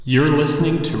You're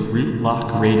listening to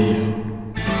Rootlock Radio.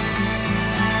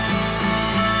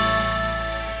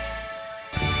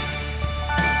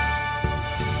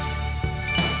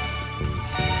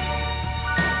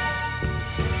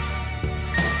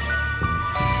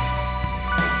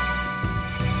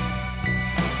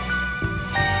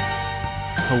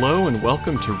 Hello and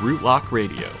welcome to Rootlock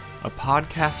Radio, a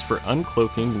podcast for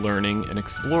uncloaking, learning, and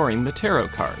exploring the tarot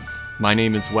cards. My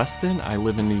name is Weston, I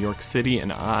live in New York City,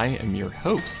 and I am your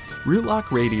host.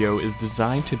 Rootlock Radio is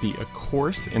designed to be a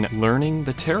course in learning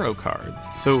the tarot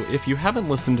cards, so if you haven't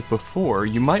listened before,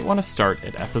 you might want to start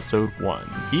at episode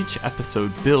 1. Each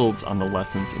episode builds on the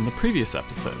lessons in the previous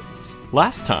episodes.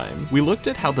 Last time, we looked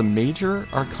at how the major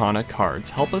arcana cards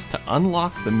help us to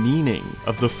unlock the meaning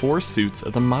of the 4 suits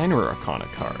of the minor arcana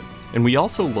cards, and we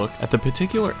also looked at the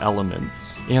particular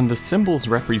elements and the symbols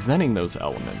representing those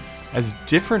elements as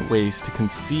different ways to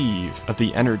conceive of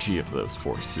the energy of those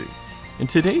 4 suits. In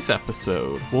today's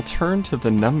episode, we'll turn to the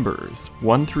numbers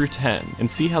 1 through 10 and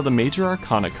see how the major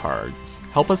arcana cards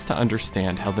help us to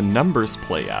understand how the numbers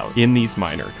play out in these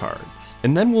minor cards.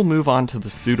 And then we'll move on to the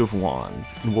suit of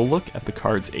wands and we'll look at the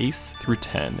cards Ace through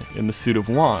 10 in the suit of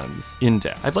wands in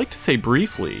depth. I'd like to say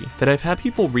briefly that I've had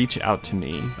people reach out to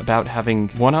me about having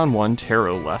one-on-one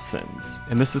tarot lessons,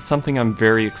 and this is something I'm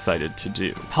very excited to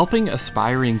do. Helping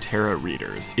aspiring tarot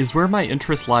readers is where my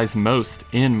interest lies most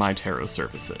in my tarot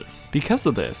services. Because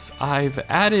of this, I've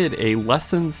added a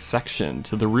lessons section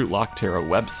to the Rootlock Tarot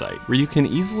website where you can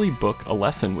easily book a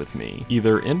lesson with me,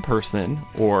 either in person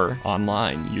or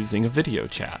online using a video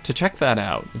chat. To check that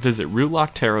out, visit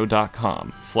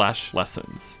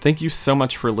rootlocktarot.com/lessons. Thank you so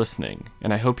much for listening,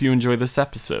 and I hope you enjoy this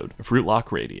episode of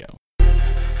Rootlock Radio.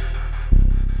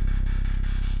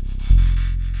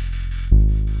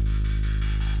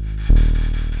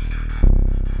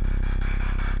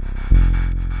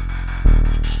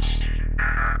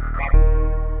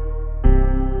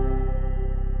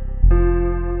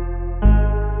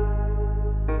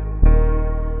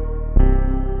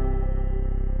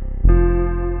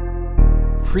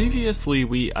 Previously,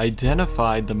 we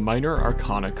identified the minor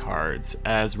arcana cards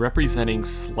as representing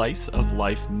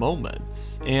slice-of-life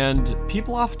moments, and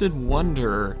people often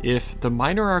wonder if the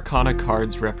minor arcana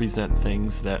cards represent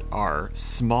things that are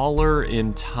smaller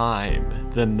in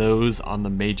time than those on the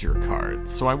major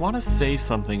cards. So I want to say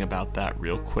something about that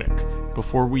real quick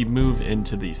before we move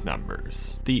into these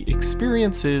numbers. The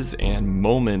experiences and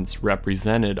moments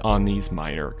represented on these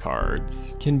minor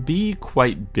cards can be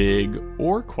quite big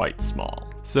or quite small.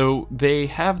 So they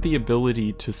have the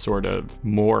ability to sort of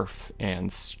morph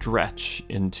and stretch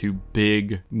into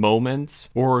big moments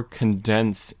or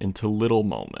condense into little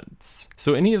moments.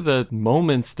 So any of the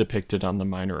moments depicted on the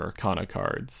minor arcana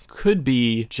cards could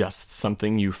be just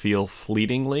something you feel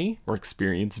fleetingly or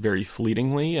experience very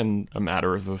fleetingly in a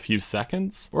matter of a few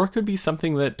seconds, or it could be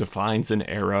something that defines an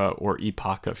era or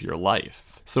epoch of your life.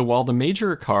 So while the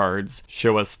major cards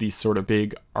show us these sort of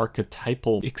big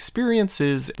archetypal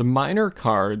experiences, the minor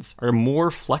cards are more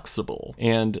flexible,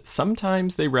 and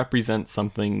sometimes they represent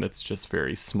something that's just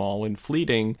very small and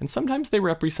fleeting, and sometimes they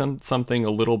represent something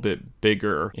a little bit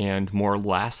bigger and more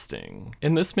lasting.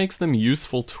 And this makes them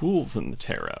useful tools in the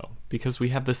tarot, because we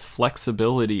have this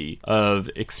flexibility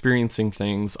of experiencing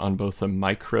things on both a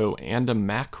micro and a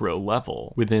macro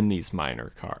level within these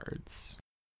minor cards.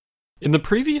 In the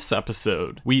previous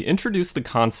episode, we introduced the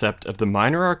concept of the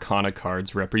minor arcana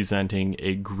cards representing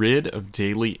a grid of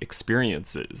daily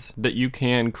experiences that you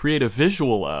can create a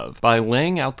visual of by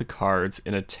laying out the cards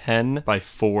in a 10 by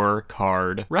 4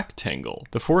 card rectangle.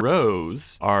 The 4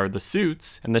 rows are the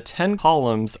suits, and the 10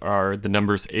 columns are the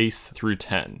numbers Ace through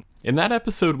 10. In that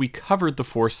episode, we covered the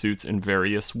 4 suits in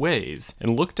various ways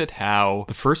and looked at how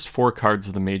the first 4 cards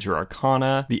of the major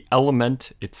arcana, the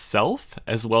element itself,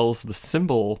 as well as the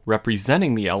symbol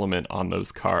representing the element on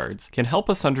those cards, can help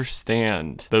us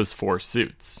understand those 4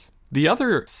 suits. The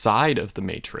other side of the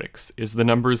matrix is the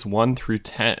numbers 1 through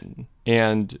 10,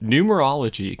 and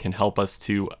numerology can help us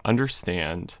to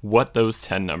understand what those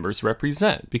 10 numbers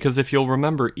represent. Because if you'll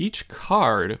remember, each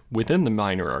card within the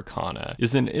minor arcana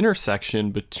is an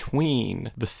intersection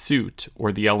between the suit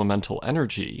or the elemental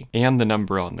energy and the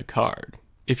number on the card.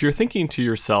 If you're thinking to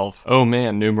yourself, oh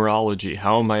man, numerology,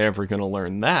 how am I ever going to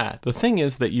learn that? The thing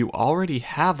is that you already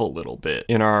have a little bit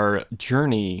in our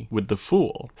journey with the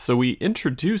Fool. So we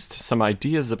introduced some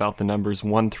ideas about the numbers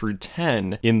 1 through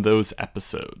 10 in those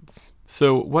episodes.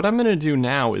 So what I'm going to do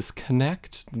now is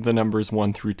connect the numbers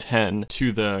 1 through 10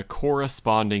 to the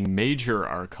corresponding major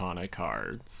arcana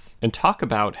cards and talk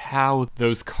about how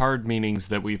those card meanings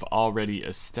that we've already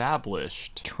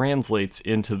established translates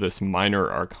into this minor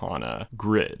arcana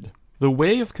grid. The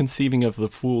way of conceiving of the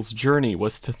Fool's Journey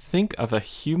was to think of a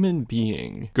human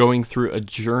being going through a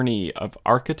journey of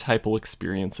archetypal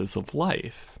experiences of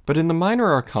life. But in the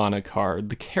Minor Arcana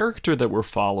card, the character that we're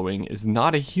following is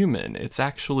not a human, it's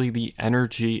actually the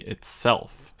energy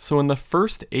itself. So in the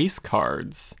first Ace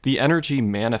cards, the energy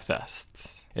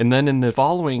manifests. And then in the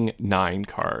following 9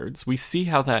 cards, we see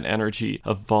how that energy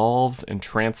evolves and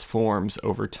transforms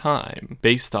over time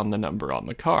based on the number on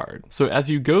the card. So as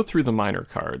you go through the minor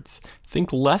cards,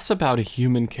 think less about a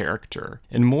human character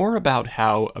and more about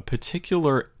how a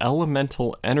particular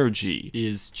elemental energy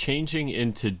is changing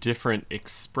into different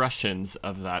expressions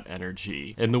of that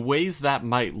energy and the ways that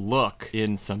might look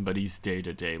in somebody's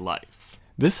day-to-day life.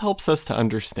 This helps us to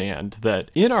understand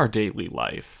that in our daily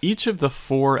life, each of the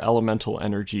 4 elemental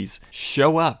energies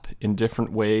show up in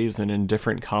different ways and in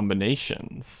different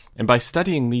combinations. And by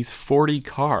studying these 40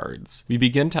 cards, we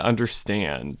begin to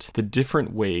understand the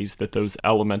different ways that those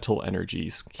elemental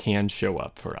energies can show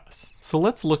up for us. So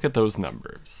let's look at those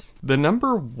numbers. The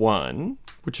number 1,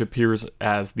 which appears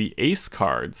as the Ace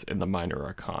cards in the Minor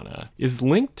Arcana, is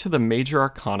linked to the Major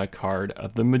Arcana card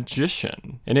of the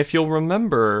Magician. And if you'll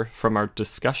remember from our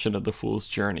discussion of the Fool's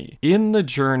Journey, in the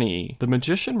journey, the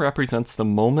Magician represents the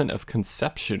moment of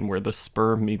conception where the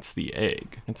sperm meets the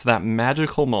egg. It's that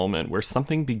magical moment where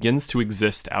something begins to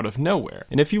exist out of nowhere.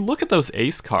 And if you look at those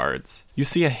Ace cards, you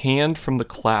see a hand from the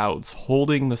clouds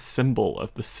holding the symbol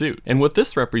of the suit. And what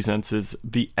this represents is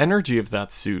the energy of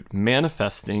that suit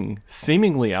manifesting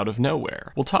seemingly out of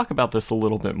nowhere. We'll talk about this a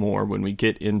little bit more when we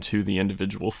get into the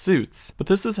individual suits, but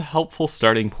this is a helpful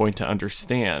starting point to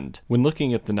understand when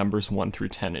looking at the numbers 1 through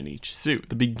 10 in each suit.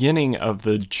 The beginning of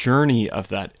the journey of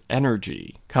that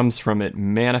energy comes from it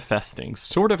manifesting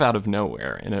sort of out of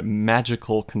nowhere in a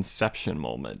magical conception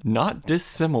moment, not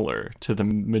dissimilar to the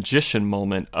Magician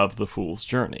moment of the Fool's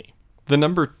Journey. The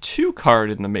number 2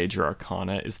 card in the Major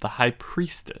Arcana is the High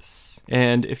Priestess,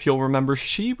 and if you'll remember,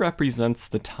 she represents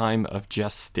the time of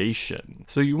gestation.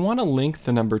 So you want to link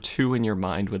the number 2 in your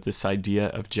mind with this idea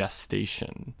of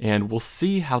gestation, and we'll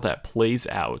see how that plays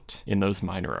out in those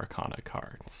Minor Arcana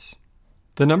cards.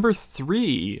 The number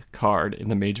 3 card in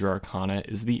the Major Arcana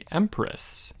is the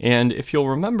Empress. And if you'll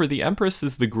remember, the Empress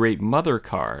is the Great Mother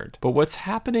card. But what's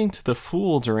happening to the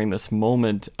Fool during this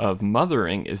moment of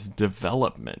mothering is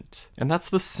development. And that's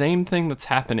the same thing that's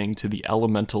happening to the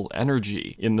elemental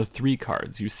energy in the 3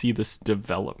 cards. You see this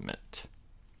development.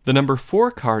 The number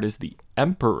 4 card is the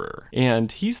Emperor,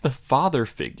 and he's the father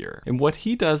figure. And what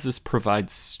he does is provide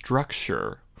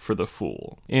structure for the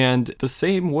Fool. And the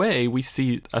same way, we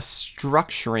see a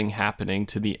structuring happening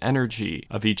to the energy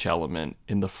of each element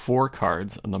in the 4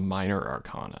 cards in the Minor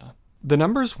Arcana. The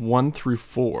numbers 1 through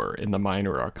 4 in the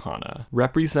Minor Arcana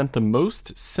represent the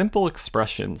most simple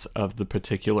expressions of the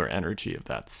particular energy of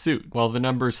that suit, while the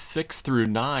numbers 6 through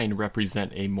 9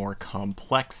 represent a more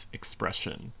complex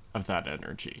expression of that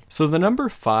energy. So the number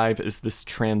 5 is this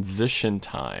transition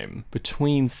time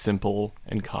between simple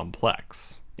and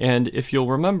complex. And if you'll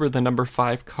remember, the number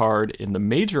 5 card in the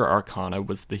Major Arcana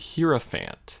was the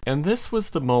Hierophant. And this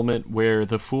was the moment where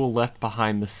the Fool left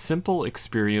behind the simple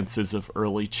experiences of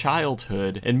early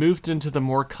childhood and moved into the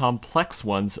more complex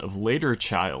ones of later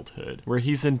childhood, where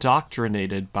he's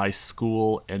indoctrinated by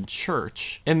school and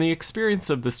church. And the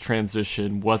experience of this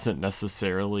transition wasn't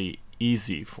necessarily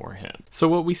easy for him. So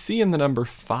what we see in the number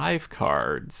 5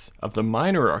 cards of the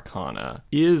Minor Arcana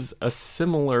is a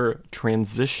similar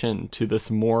transition to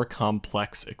this more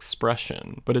complex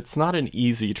expression, but it's not an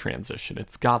easy transition.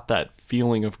 It's got that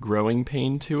feeling of growing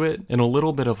pain to it and a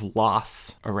little bit of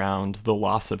loss around the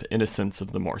loss of innocence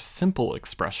of the more simple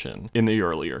expression in the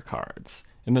earlier cards.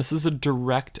 And this is a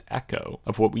direct echo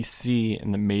of what we see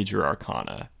in the Major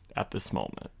Arcana at this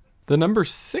moment. The number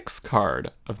 6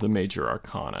 card of the Major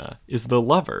Arcana is the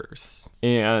Lovers.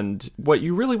 And what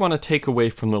you really want to take away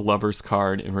from the Lovers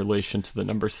card in relation to the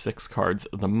number 6 cards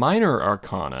of the Minor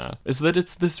Arcana is that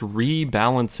it's this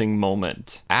rebalancing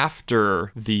moment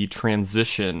after the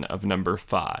transition of number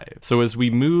 5. So as we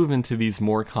move into these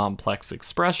more complex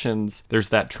expressions, there's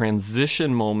that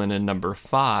transition moment in number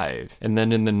 5. And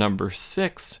then in the number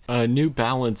 6, a new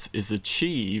balance is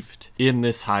achieved in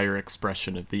this higher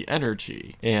expression of the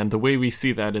energy. And the way we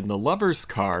see that in the Lovers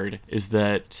card is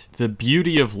that the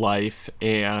beauty of life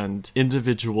and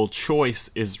individual choice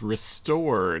is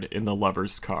restored in the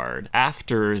Lovers card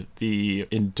after the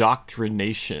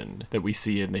indoctrination that we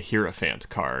see in the Hierophant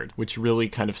card, which really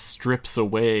kind of strips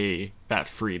away that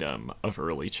freedom of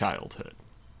early childhood.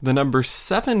 The number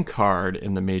 7 card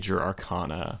in the Major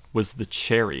Arcana was the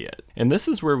Chariot, and this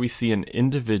is where we see an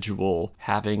individual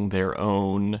having their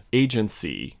own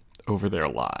agency over their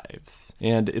lives.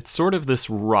 And it's sort of this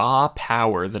raw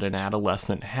power that an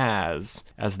adolescent has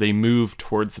as they move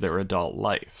towards their adult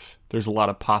life. There's a lot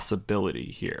of possibility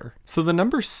here. So the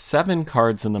number 7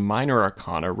 cards in the Minor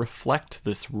Arcana reflect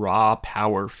this raw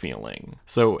power feeling.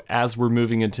 So as we're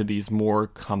moving into these more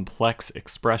complex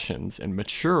expressions and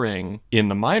maturing in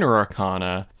the Minor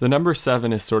Arcana, the number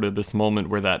 7 is sort of this moment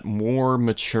where that more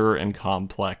mature and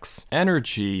complex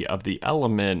energy of the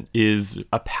element is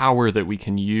a power that we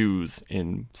can use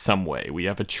in some way. We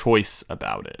have a choice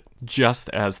about it. Just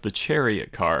as the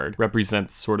Chariot card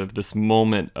represents sort of this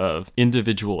moment of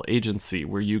individual agency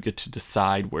where you get to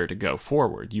decide where to go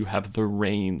forward. You have the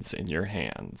reins in your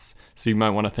hands. So you might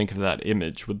want to think of that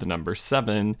image with the number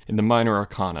 7 in the Minor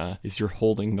Arcana is you're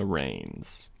holding the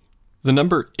reins. The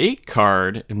number 8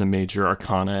 card in the Major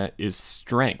Arcana is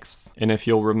Strength. And if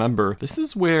you'll remember, this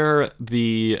is where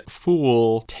the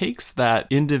Fool takes that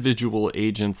individual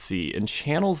agency and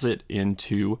channels it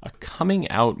into a coming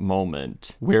out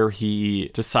moment where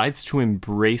he decides to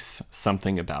embrace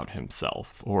something about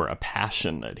himself or a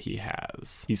passion that he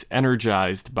has. He's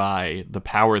energized by the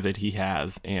power that he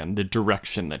has and the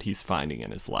direction that he's finding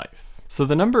in his life. So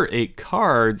the number 8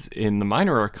 cards in the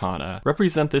Minor Arcana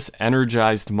represent this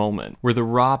energized moment where the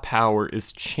raw power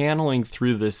is channeling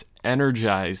through this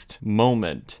energized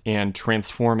moment and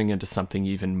transforming into something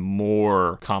even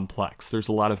more complex. There's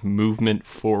a lot of movement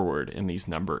forward in these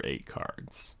number 8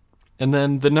 cards. And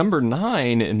then the number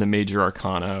 9 in the Major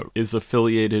Arcana is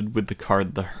affiliated with the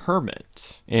card the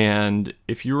Hermit. And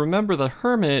if you remember, the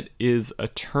Hermit is a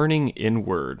turning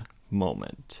inward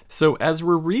moment. So as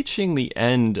we're reaching the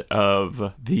end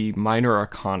of the Minor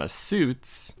Arcana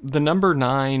suits, the number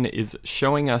 9 is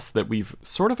showing us that we've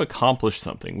sort of accomplished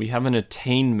something. We have an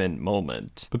attainment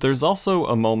moment, but there's also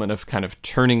a moment of kind of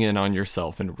turning in on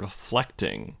yourself and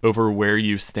reflecting over where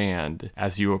you stand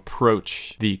as you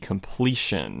approach the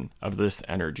completion of this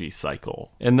energy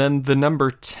cycle. And then the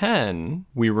number 10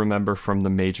 we remember from the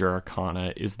Major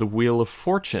Arcana is the Wheel of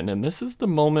Fortune, and this is the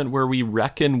moment where we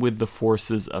reckon with the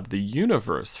forces of the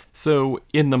universe. So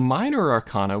in the Minor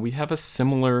Arcana, we have a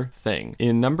similar thing.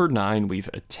 In number 9, we've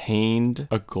attained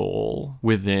a goal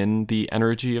within the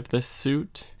energy of this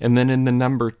suit. And then in the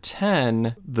number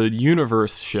 10, the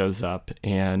universe shows up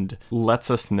and lets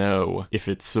us know if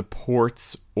it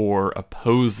supports or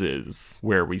opposes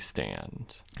where we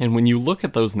stand. And when you look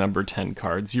at those number 10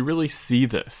 cards, you really see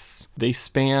this. They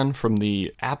span from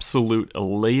the absolute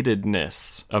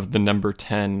elatedness of the number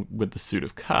 10 with the Suit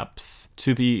of Cups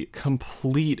to the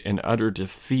complete and utter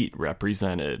defeat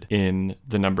represented in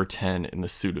the number 10 in the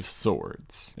Suit of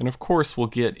Swords. And of course, we'll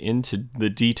get into the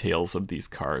details of these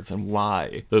cards and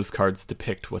why those cards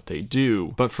depict what they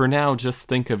do. But for now, just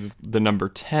think of the number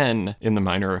 10 in the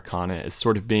Minor Arcana as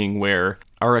sort of being where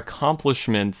our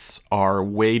accomplishments are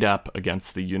weighed up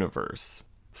against the universe.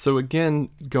 So again,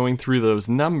 going through those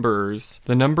numbers,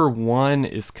 the number 1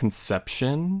 is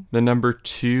conception, the number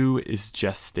 2 is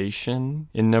gestation,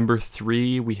 in number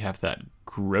 3 we have that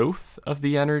growth of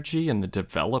the energy and the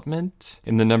development.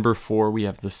 In the number 4, we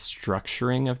have the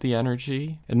structuring of the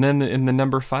energy. And then in the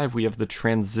number 5, we have the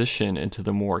transition into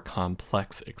the more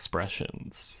complex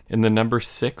expressions. In the number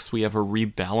 6, we have a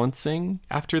rebalancing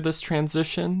after this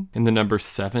transition. In the number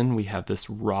 7, we have this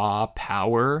raw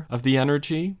power of the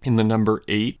energy. In the number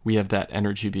 8, we have that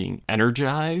energy being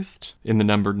energized. In the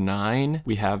number 9,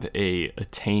 we have a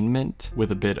attainment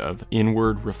with a bit of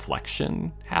inward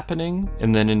reflection happening.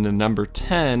 And then in the number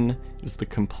 10 is the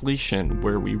completion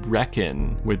where we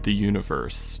reckon with the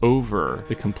universe over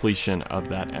the completion of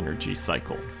that energy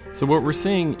cycle. So what we're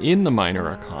seeing in the Minor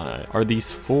Arcana are these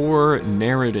 4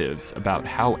 narratives about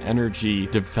how energy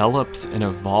develops and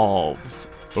evolves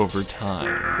over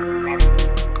time.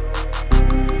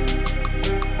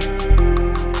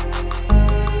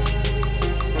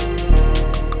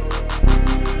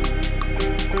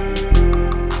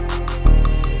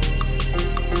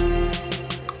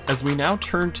 As we now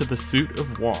turn to the Suit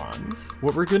of Wands,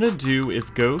 what we're going to do is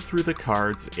go through the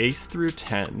cards Ace through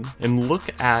 10 and look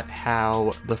at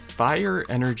how the fire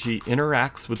energy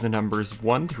interacts with the numbers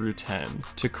 1 through 10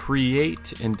 to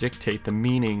create and dictate the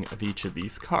meaning of each of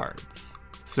these cards.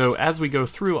 So as we go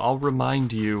through, I'll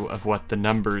remind you of what the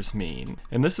numbers mean.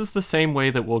 And this is the same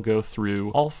way that we'll go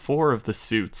through all 4 of the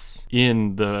suits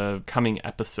in the coming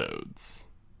episodes.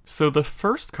 So the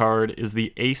first card is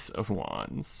the Ace of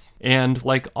Wands. And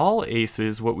like all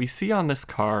aces, what we see on this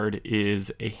card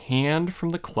is a hand from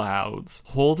the clouds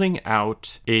holding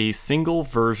out a single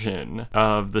version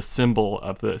of the symbol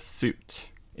of the suit.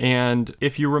 And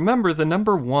if you remember, the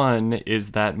number 1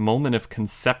 is that moment of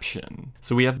conception.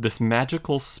 So we have this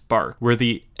magical spark where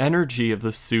the energy of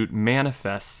the suit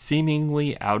manifests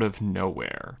seemingly out of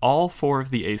nowhere. All 4 of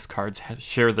the ace cards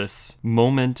share this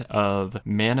moment of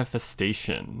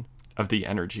manifestation of the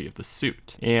energy of the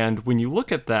suit. And when you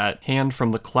look at that hand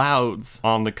from the clouds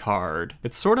on the card,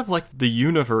 it's sort of like the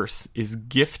universe is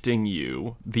gifting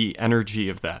you the energy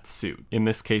of that suit. In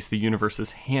this case, the universe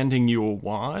is handing you a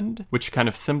wand, which kind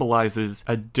of symbolizes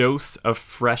a dose of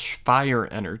fresh fire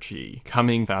energy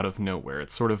coming out of nowhere.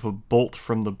 It's sort of a bolt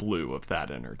from the blue of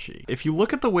that energy. If you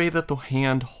look at the way that the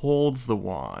hand holds the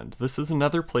wand, this is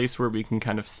another place where we can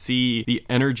kind of see the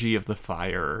energy of the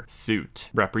fire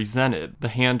suit represented. The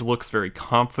hand looks very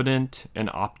confident and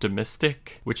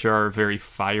optimistic, which are very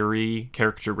fiery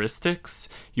characteristics.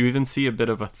 You even see a bit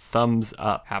of a thumbs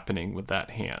up happening with that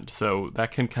hand. So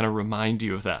that can kind of remind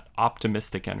you of that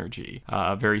optimistic energy.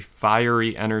 Very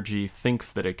fiery energy,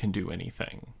 thinks that it can do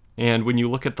anything. And when you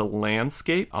look at the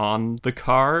landscape on the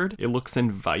card, it looks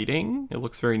inviting. It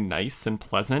looks very nice and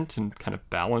pleasant and kind of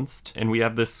balanced. And we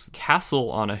have this castle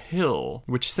on a hill,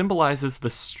 which symbolizes the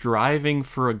striving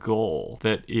for a goal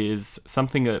that is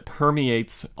something that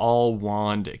permeates all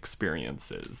wand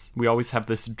experiences. We always have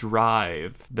this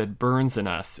drive that burns in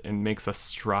us and makes us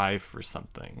strive for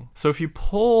something. So if you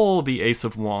pull the Ace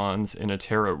of Wands in a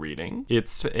tarot reading,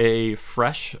 it's a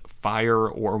fresh fire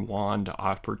or wand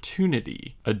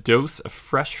opportunity. A dose of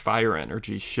fresh fire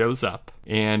energy shows up,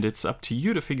 and it's up to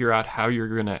you to figure out how you're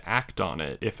going to act on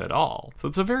it, if at all. So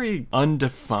it's a very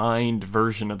undefined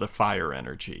version of the fire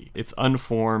energy. It's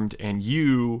unformed, and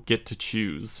you get to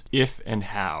choose if and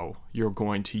how you're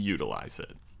going to utilize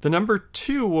it. The number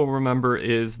 2 we'll remember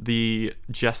is the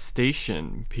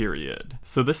gestation period.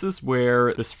 So this is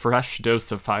where this fresh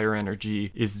dose of fire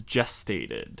energy is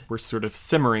gestated. We're sort of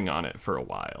simmering on it for a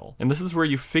while. And this is where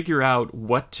you figure out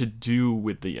what to do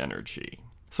with the energy.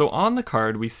 So on the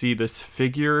card, we see this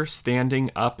figure standing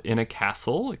up in a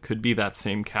castle. It could be that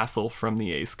same castle from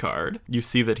the Ace card. You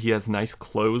see that he has nice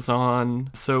clothes on.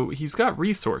 So he's got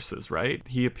resources, right?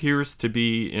 He appears to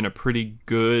be in a pretty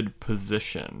good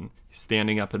position,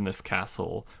 standing up in this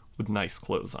castle with nice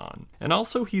clothes on. And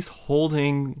also he's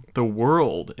holding the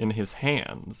world in his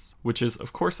hands, which is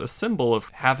of course a symbol of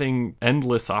having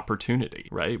endless opportunity,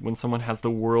 right? When someone has the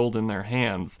world in their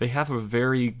hands, they have a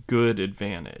very good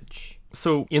advantage.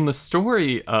 So in the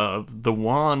story of the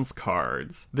Wands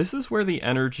cards, this is where the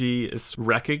energy is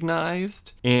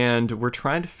recognized and we're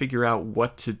trying to figure out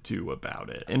what to do about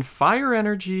it. And fire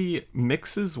energy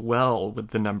mixes well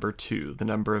with the number 2, the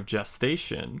number of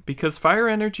gestation, because fire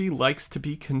energy likes to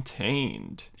be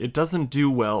contained. It doesn't do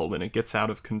well when it gets out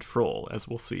of control, as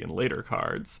we'll see in later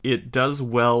cards. It does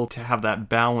well to have that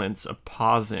balance of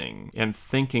pausing and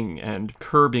thinking and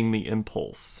curbing the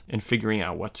impulse and figuring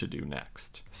out what to do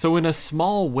next. So in a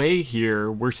small way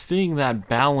here, we're seeing that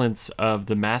balance of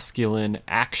the masculine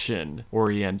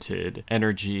action-oriented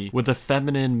energy with the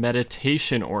feminine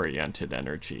meditation-oriented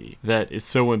energy that is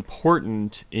so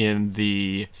important in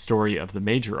the story of the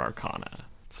major arcana.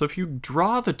 So if you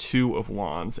draw the 2 of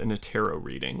Wands in a tarot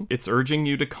reading, it's urging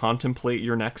you to contemplate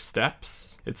your next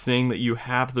steps. It's saying that you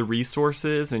have the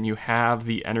resources and you have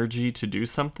the energy to do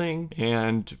something,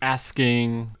 and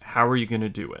asking, how are you going to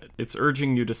do it? It's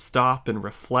urging you to stop and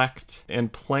reflect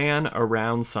and plan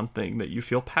around something that you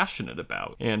feel passionate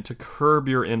about, and to curb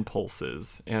your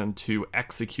impulses and to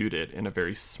execute it in a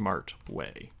very smart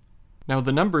way. Now,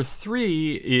 the number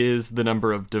 3 is the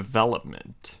number of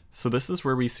development. So this is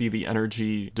where we see the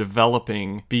energy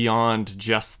developing beyond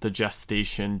just the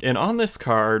gestation. And on this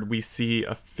card, we see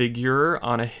a figure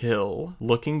on a hill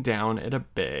looking down at a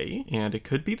bay. And it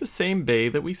could be the same bay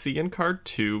that we see in card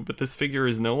 2, but this figure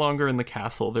is no longer in the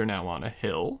castle. They're now on a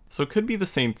hill. So it could be the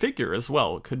same figure as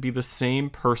well. It could be the same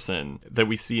person that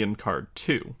we see in card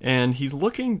 2. And he's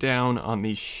looking down on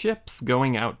these ships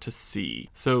going out to sea.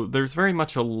 So there's very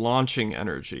much a launching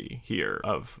energy here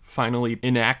of finally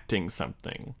enacting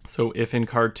something. So if in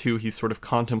card 2 he's sort of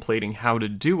contemplating how to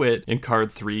do it, in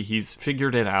card 3 he's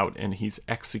figured it out and he's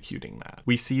executing that.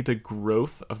 We see the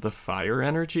growth of the fire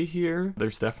energy here.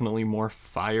 There's definitely more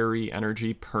fiery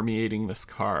energy permeating this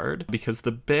card because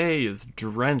the bay is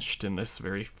drenched in this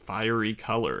very fiery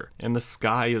color and the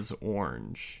sky is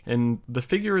orange. And the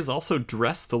figure is also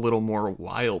dressed a little more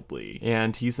wildly,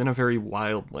 and he's in a very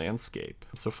wild landscape.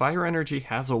 So fire energy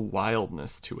has a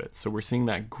wildness to it. So we're seeing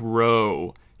that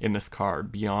grow in this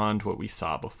card beyond what we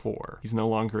saw before. He's no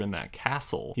longer in that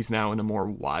castle. He's now in a more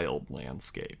wild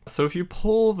landscape. So if you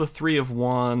pull the Three of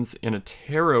Wands in a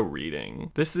tarot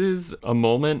reading, this is a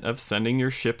moment of sending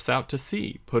your ships out to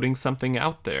sea, putting something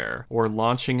out there, or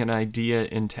launching an idea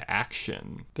into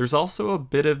action. There's also a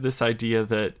bit of this idea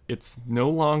that it's no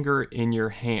longer in your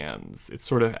hands. It's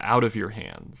sort of out of your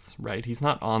hands, right? He's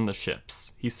not on the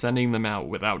ships. He's sending them out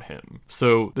without him.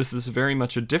 So this is very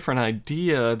much a different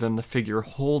idea than the figure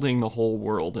holding the whole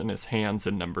world in his hands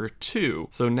in number 2.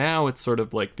 So now it's sort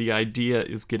of like the idea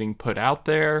is getting put out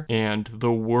there and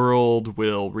the world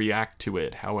will react to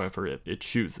it however it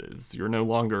chooses. You're no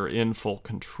longer in full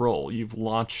control. You've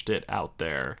launched it out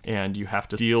there and you have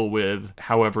to deal with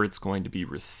however it's going to be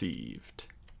received.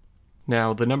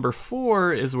 Now, the number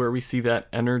 4 is where we see that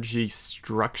energy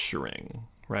structuring,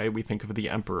 right? We think of the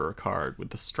Emperor card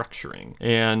with the structuring.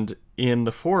 And in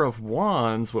the Four of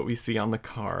Wands, what we see on the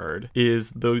card is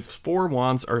those 4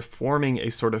 wands are forming a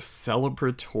sort of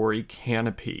celebratory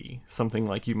canopy, something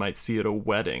like you might see at a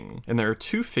wedding. And there are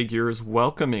 2 figures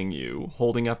welcoming you,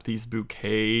 holding up these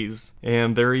bouquets,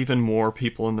 and there are even more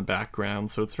people in the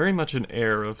background. So it's very much an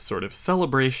air of sort of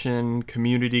celebration,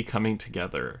 community coming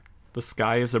together. The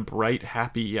sky is a bright,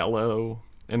 happy yellow.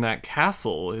 And that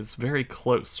castle is very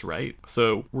close, right?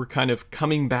 So we're kind of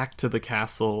coming back to the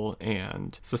castle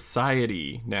and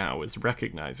society now is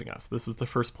recognizing us. This is the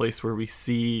first place where we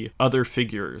see other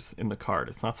figures in the card.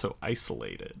 It's not so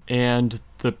isolated. And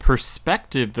the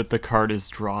perspective that the card is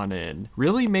drawn in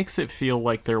really makes it feel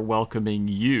like they're welcoming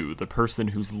you, the person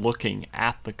who's looking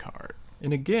at the card.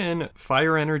 And again,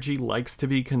 fire energy likes to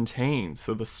be contained,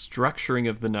 so the structuring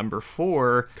of the number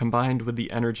 4, combined with the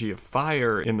energy of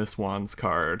fire in this Wands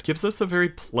card, gives us a very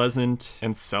pleasant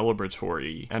and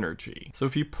celebratory energy. So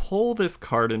if you pull this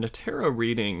card in a tarot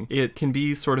reading, it can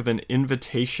be sort of an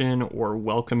invitation or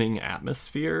welcoming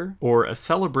atmosphere, or a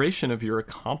celebration of your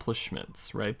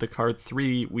accomplishments, right? The card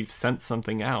 3, we've sent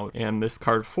something out, and this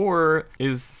card 4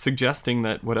 is suggesting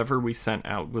that whatever we sent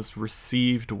out was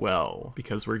received well,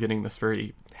 because we're getting this very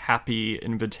happy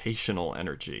invitational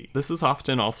energy. This is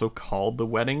often also called the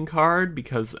wedding card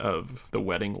because of the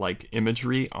wedding-like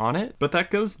imagery on it, but that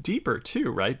goes deeper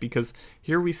too, right? Because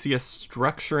here we see a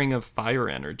structuring of fire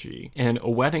energy, and a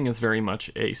wedding is very much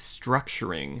a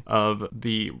structuring of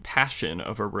the passion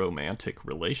of a romantic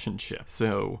relationship.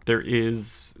 So there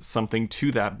is something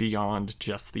to that beyond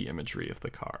just the imagery of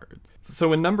the cards.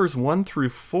 So in numbers 1 through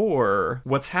 4,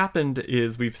 what's happened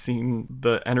is we've seen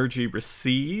the energy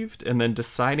received and then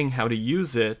deciding how to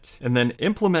use it, and then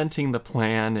implementing the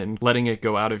plan and letting it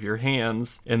go out of your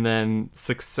hands, and then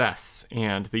success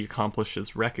and the accomplished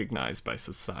is recognized by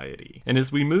society. And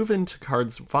as we move into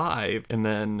cards 5 and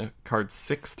then cards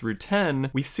 6 through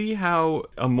 10, we see how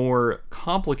a more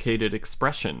complicated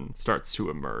expression starts to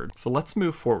emerge. So let's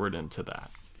move forward into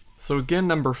that. So again,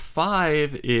 number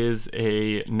 5 is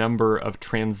a number of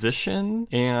transition,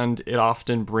 and it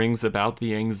often brings about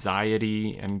the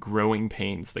anxiety and growing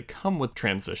pains that come with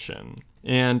transition.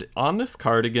 And on this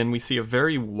card, again, we see a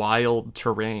very wild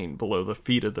terrain below the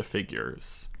feet of the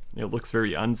figures. It looks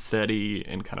very unsteady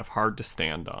and kind of hard to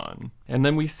stand on. And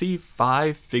then we see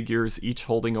 5 figures each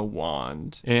holding a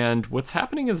wand. And what's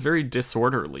happening is very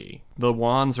disorderly. The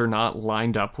wands are not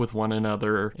lined up with one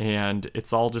another, and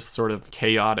it's all just sort of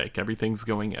chaotic. Everything's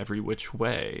going every which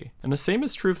way. And the same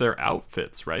is true of their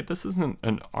outfits, right? This isn't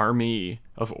an army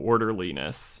of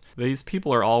orderliness. These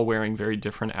people are all wearing very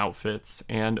different outfits,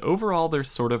 and overall there's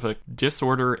sort of a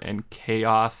disorder and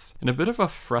chaos and a bit of a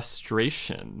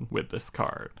frustration with this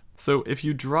card. So if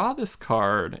you draw this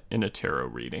card in a tarot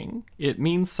reading, it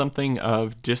means something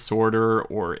of disorder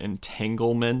or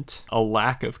entanglement, a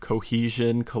lack of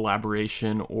cohesion,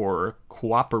 collaboration, or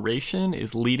cooperation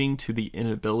is leading to the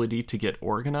inability to get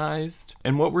organized.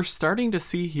 And what we're starting to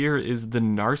see here is the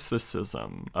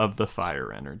narcissism of the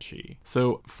fire energy.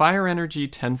 So fire energy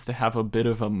tends to have a bit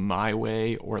of a my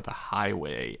way or the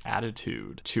highway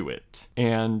attitude to it.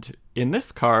 And in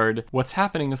this card, what's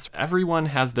happening is everyone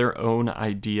has their own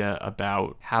idea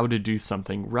about how to do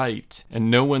something right,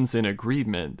 and no one's in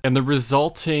agreement. And the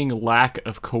resulting lack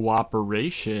of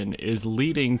cooperation is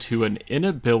leading to an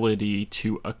inability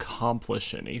to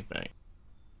accomplish anything.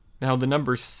 Now, the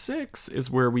number 6 is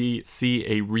where we see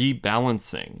a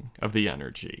rebalancing of the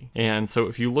energy. And so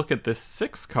if you look at this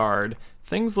 6 card,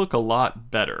 things look a lot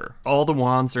better. All the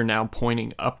wands are now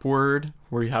pointing upward.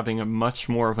 We're having a much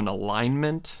more of an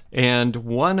alignment. And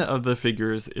one of the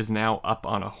figures is now up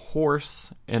on a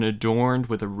horse and adorned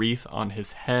with a wreath on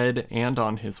his head and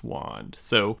on his wand.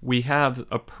 So we have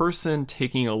a person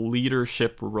taking a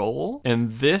leadership role,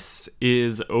 and this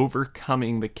is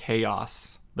overcoming the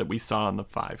chaos that we saw in the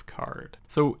 5 card.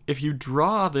 So if you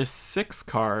draw this 6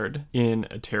 card in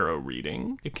a tarot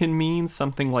reading, it can mean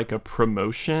something like a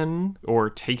promotion or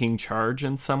taking charge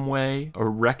in some way, a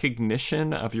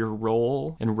recognition of your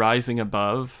role and rising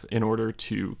above in order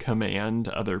to command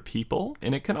other people.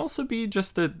 And it can also be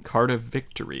just a card of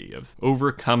victory, of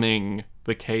overcoming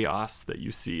the chaos that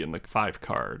you see in the 5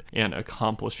 card and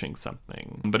accomplishing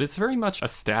something. But it's very much a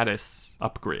status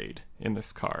upgrade in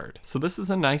this card. So this is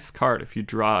a nice card. If you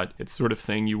draw it, it's sort of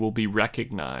saying you will be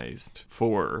recognized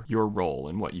for your role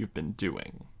in what you've been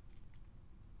doing.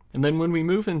 And then when we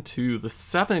move into the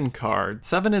 7 card,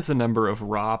 7 is a number of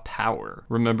raw power.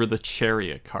 Remember the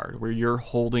Chariot card, where you're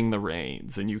holding the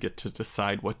reins and you get to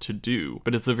decide what to do.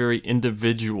 But it's a very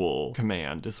individual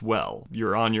command as well.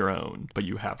 You're on your own, but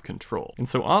you have control. And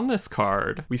so on this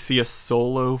card, we see a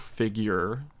solo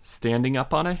figure standing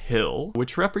up on a hill,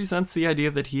 which represents the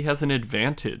idea that he has an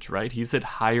advantage, right? He's at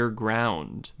higher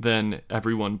ground than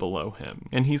everyone below him.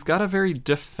 And he's got a very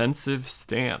defensive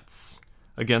stance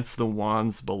against the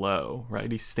wands below,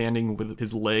 right? He's standing with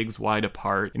his legs wide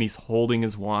apart and he's holding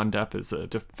his wand up as a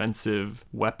defensive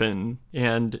weapon.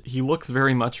 And he looks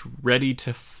very much ready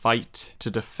to fight to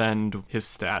defend his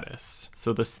status.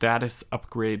 So the status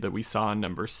upgrade that we saw in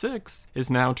number 6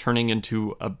 is now turning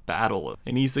into a battle.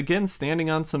 And he's again standing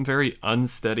on some very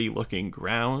unsteady looking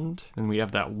ground. And we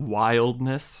have that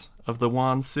wildness of the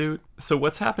wand suit. So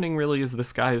what's happening really is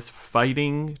this guy is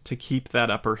fighting to keep that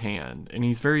upper hand, and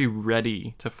he's very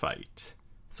ready to fight.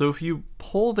 So if you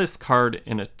pull this card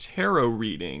in a tarot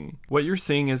reading, what you're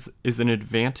seeing is an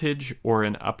advantage or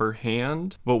an upper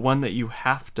hand, but one that you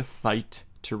have to fight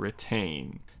to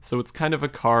retain. So it's kind of a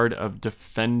card of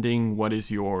defending what is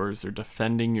yours, or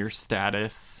defending your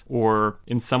status, or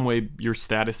in some way your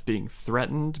status being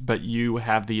threatened, but you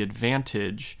have the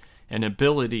advantage and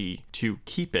ability to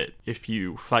keep it if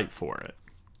you fight for it.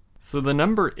 So the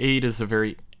number 8 is a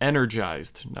very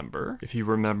energized number. If you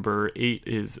remember, 8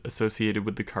 is associated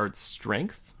with the card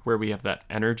Strength, where we have that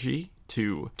energy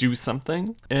to do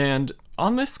something. And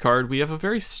on this card, we have a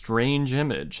very strange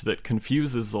image that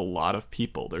confuses a lot of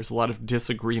people. There's a lot of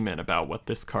disagreement about what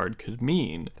this card could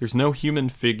mean. There's no human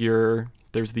figure.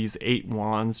 There's these 8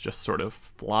 wands just sort of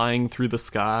flying through the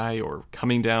sky or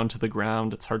coming down to the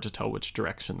ground. It's hard to tell which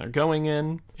direction they're going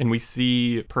in. And we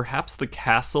see perhaps the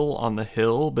castle on the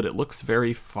hill, but it looks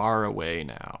very far away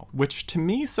now, which to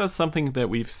me says something that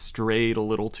we've strayed a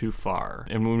little too far.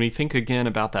 And when we think again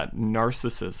about that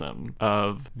narcissism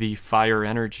of the fire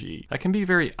energy, that can be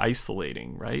very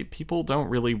isolating, right? People don't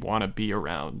really want to be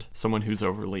around someone who's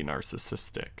overly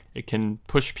narcissistic. It can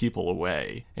push people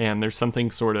away. And there's something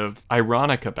sort of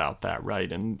ironic about that,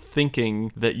 right? And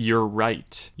thinking that you're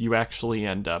right, you actually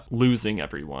end up losing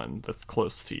everyone that's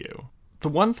close to you. The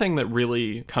one thing that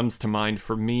really comes to mind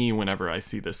for me whenever I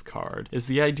see this card is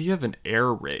the idea of an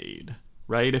air raid,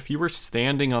 right? If you were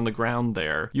standing on the ground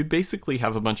there, you'd basically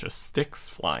have a bunch of sticks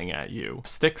flying at you,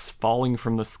 sticks falling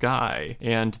from the sky,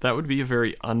 and that would be a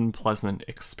very unpleasant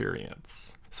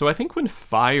experience. So I think when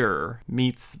fire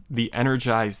meets the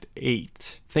energized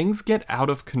 8, things get out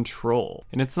of control.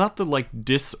 And it's not the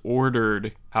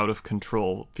disordered out of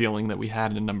control feeling that we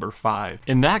had in number 5.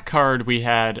 In that card, we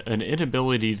had an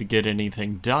inability to get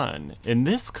anything done. In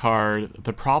this card,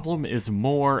 the problem is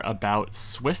more about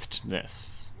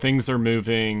swiftness. Things are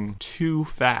moving too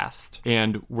fast,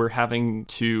 and we're having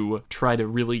to try to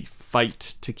really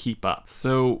fight to keep up.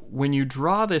 So when you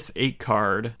draw this 8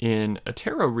 card in a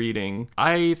tarot reading,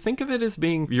 I think of it as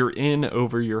being you're in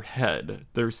over your head.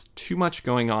 There's too much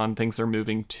going on, things are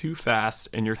moving too fast,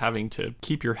 and you're having to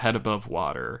keep your head above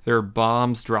water. There are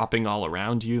bombs dropping all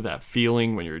around you, that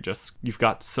feeling when you've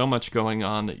got so much going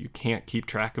on that you can't keep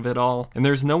track of it all, and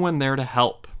there's no one there to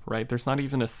help. Right? There's not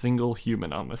even a single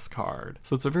human on this card.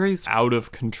 So it's a very out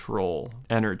of control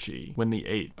energy when the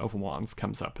 8 of Wands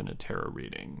comes up in a tarot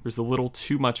reading. There's a little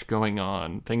too much going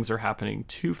on, things are happening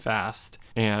too fast,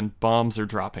 and bombs are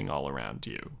dropping all around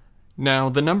you. Now,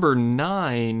 the number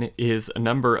 9 is a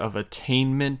number of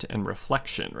attainment and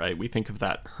reflection, right? We think of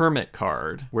that Hermit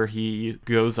card where he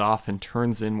goes off and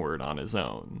turns inward on his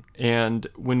own. And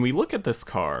when we look at this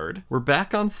card, we're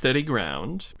back on steady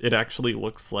ground. It actually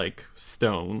looks like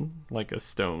stone, like a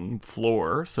stone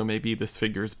floor. So maybe this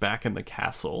figure's back in the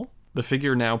castle. The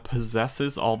figure now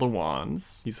possesses all the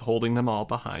wands. He's holding them all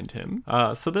behind him.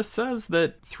 So this says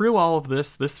that through all of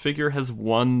this figure has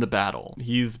won the battle.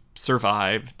 He's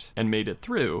survived and made it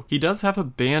through. He does have a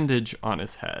bandage on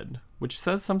his head, which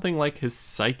says something like his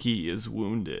psyche is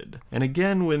wounded. And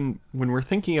again, when we're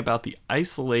thinking about the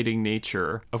isolating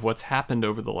nature of what's happened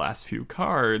over the last few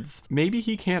cards, maybe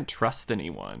he can't trust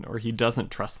anyone, or he doesn't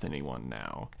trust anyone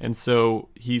now. And so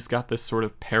he's got this sort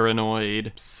of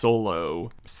paranoid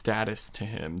solo status to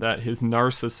him, that his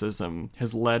narcissism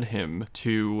has led him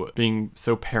to being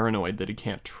so paranoid that he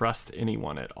can't trust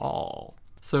anyone at all.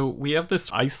 So we have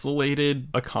this isolated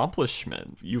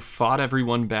accomplishment. You've fought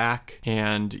everyone back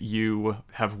and you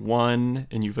have won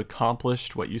and you've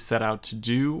accomplished what you set out to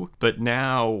do. But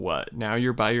now what? Now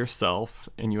you're by yourself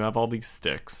and you have all these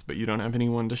sticks, but you don't have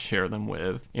anyone to share them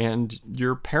with. And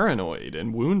you're paranoid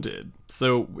and wounded.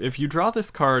 So if you draw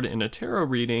this card in a tarot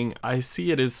reading, I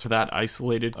see it as that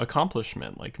isolated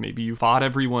accomplishment. Like maybe you fought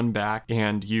everyone back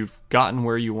and you've gotten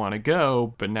where you want to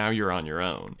go, but now you're on your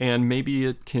own. And maybe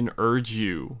it can urge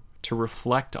you to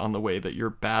reflect on the way that your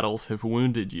battles have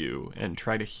wounded you and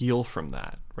try to heal from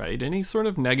that, right? Any sort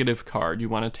of negative card you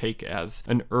want to take as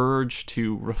an urge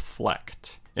to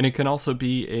reflect. And it can also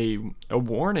be a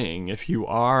warning if you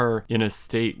are in a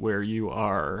state where you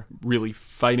are really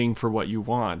fighting for what you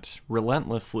want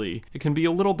relentlessly. It can be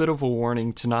a little bit of a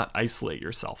warning to not isolate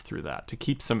yourself through that, to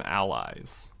keep some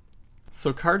allies.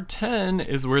 So card 10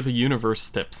 is where the universe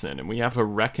steps in, and we have a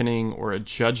reckoning or a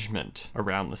judgment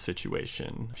around the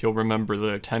situation. If you'll remember,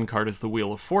 the 10 card is the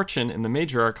Wheel of Fortune in the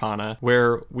Major Arcana,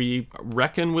 where we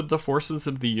reckon with the forces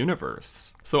of the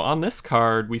universe. So on this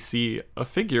card, we see a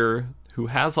figure who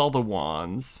has all the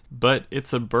wands, but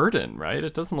it's a burden, right?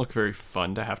 It doesn't look very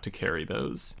fun to have to carry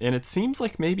those. And it seems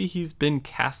like maybe he's been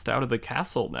cast out of the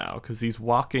castle now, because he's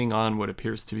walking on what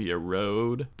appears to be a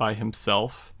road by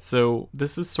himself. So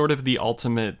this is sort of the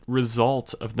ultimate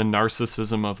result of the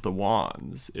narcissism of the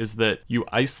wands, is that you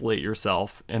isolate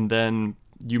yourself and then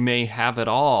you may have it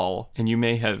all and you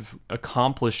may have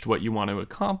accomplished what you want to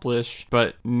accomplish,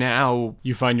 but now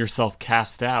you find yourself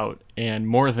cast out, and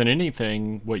more than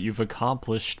anything, what you've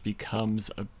accomplished becomes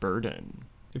a burden.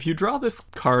 If you draw this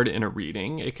card in a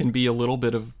reading, it can be a little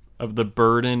bit of the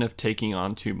burden of taking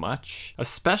on too much,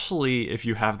 especially if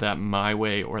you have that my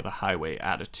way or the highway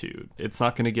attitude. It's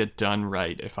not going to get done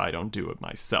right if I don't do it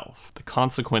myself. The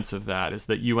consequence of that is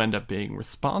that you end up being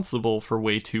responsible for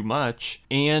way too much,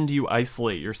 and you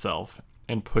isolate yourself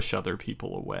and push other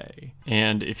people away.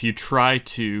 And if you try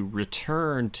to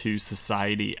return to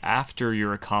society after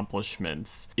your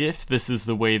accomplishments, if this is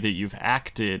the way that you've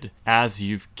acted as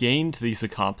you've gained these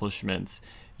accomplishments,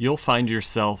 you'll find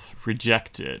yourself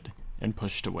rejected and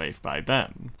pushed away by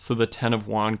them. So the 10 of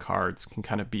Wands cards can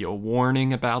kind of be a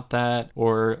warning about that,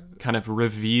 or kind of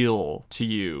reveal to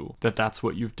you that that's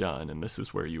what you've done and this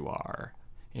is where you are.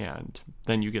 And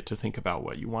then you get to think about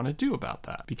what you want to do about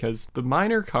that, because the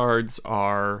minor cards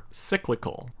are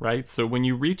cyclical, right? So when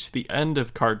you reach the end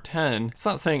of card 10, it's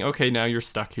not saying, okay, now you're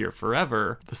stuck here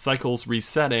forever. The cycle's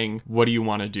resetting. What do you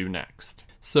want to do next?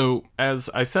 So, as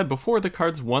I said before, the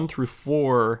cards 1 through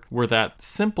 4 were that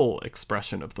simple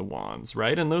expression of the wands,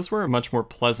 right? And those were a much more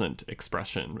pleasant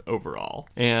expression overall.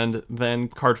 And then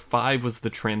card 5 was the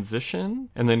transition,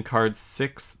 and then cards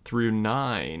 6 through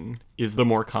 9 is the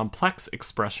more complex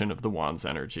expression of the wand's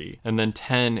energy. And then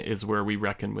 10 is where we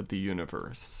reckon with the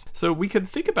universe. So we could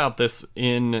think about this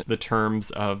in the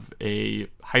terms of a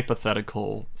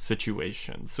hypothetical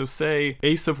situation. So say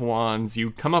Ace of Wands, you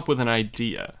come up with an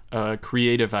idea, a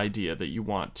creative idea that you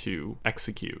want to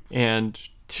execute. And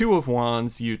 2 of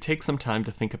Wands, you take some time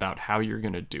to think about how you're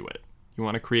going to do it. You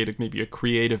want to create maybe a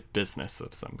creative business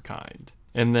of some kind.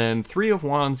 And then 3 of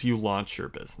Wands, you launch your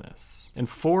business. And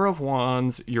 4 of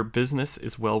Wands, your business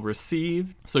is well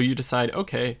received. So you decide,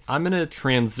 okay, I'm going to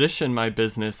transition my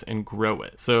business and grow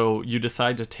it. So you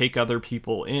decide to take other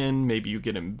people in. Maybe you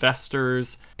get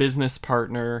investors, business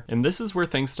partner. And this is where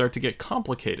things start to get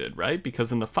complicated, right?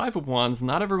 Because in the 5 of Wands,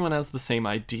 not everyone has the same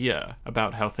idea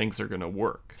about how things are going to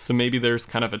work. So maybe there's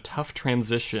kind of a tough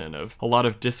transition of a lot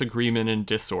of disagreement and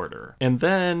disorder. And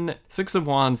then 6 of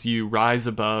Wands, you rise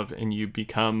above and you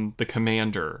become the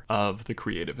commander of the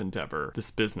creative endeavor,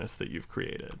 this business that you've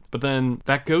created. But then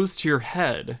that goes to your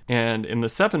head, and in the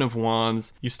 7 of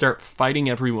Wands, you start fighting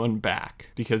everyone back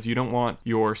because you don't want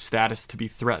your status to be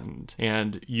threatened,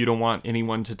 and you don't want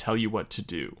anyone to tell you what to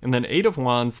do. And then 8 of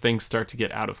Wands, things start to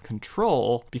get out of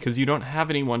control because you don't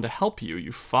have anyone to help you.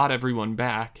 You fought everyone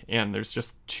back, and there's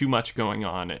just too much going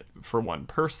on for one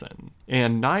person.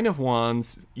 And 9 of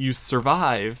Wands, you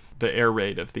survive the air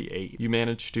raid of the 8. You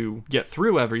manage to get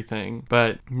through everything,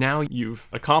 but now you've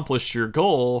accomplished your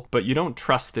goal, but you don't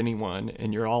trust anyone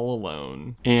and you're all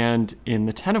alone. And in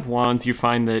the 10 of Wands, you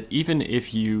find that even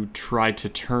if you try to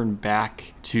turn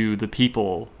back to the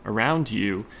people around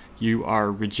you, you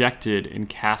are rejected and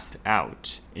cast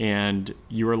out, and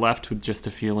you are left with just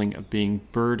a feeling of being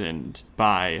burdened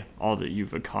by all that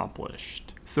you've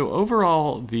accomplished. So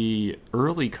overall, the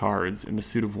early cards in the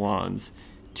Suit of Wands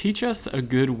teach us a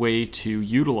good way to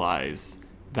utilize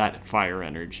that fire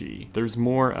energy. There's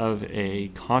more of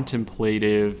a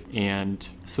contemplative and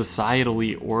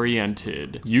societally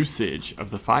oriented usage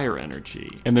of the fire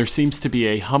energy, and there seems to be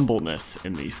a humbleness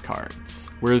in these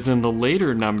cards. Whereas in the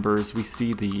later numbers, we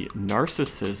see the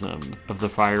narcissism of the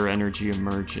fire energy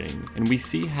emerging, and we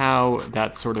see how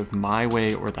that sort of my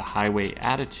way or the highway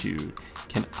attitude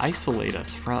can isolate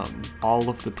us from all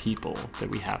of the people that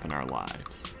we have in our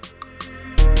lives.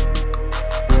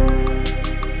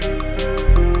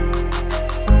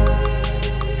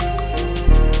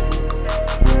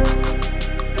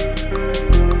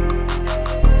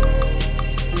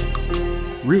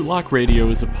 Rootlock Radio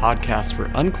is a podcast for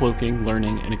uncloaking,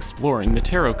 learning, and exploring the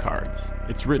tarot cards.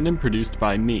 It's written and produced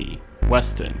by me,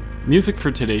 Weston. Music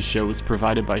for today's show was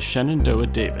provided by Shenandoah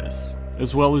Davis,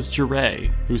 as well as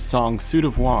Jiray, whose song Suit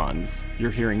of Wands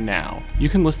you're hearing now. You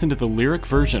can listen to the lyric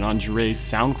version on Jiray's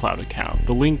SoundCloud account.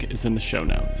 The link is in the show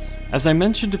notes. As I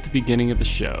mentioned at the beginning of the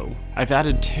show, I've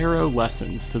added tarot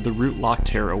lessons to the Rootlock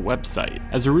Tarot website.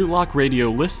 As a Rootlock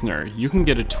Radio listener, you can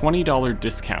get a $20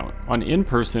 discount on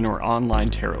in-person or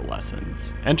online tarot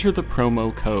lessons. Enter the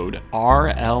promo code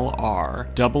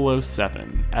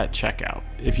RLR007 at checkout.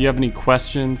 If you have any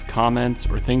questions, comments,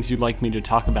 or things you'd like me to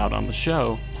talk about on the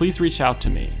show, please reach out to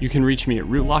me. You can reach me at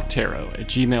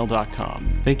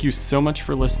rootlocktarot@gmail.com. Thank you so much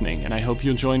for listening, and I hope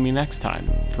you'll join me next time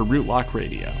for Rootlock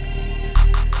Radio.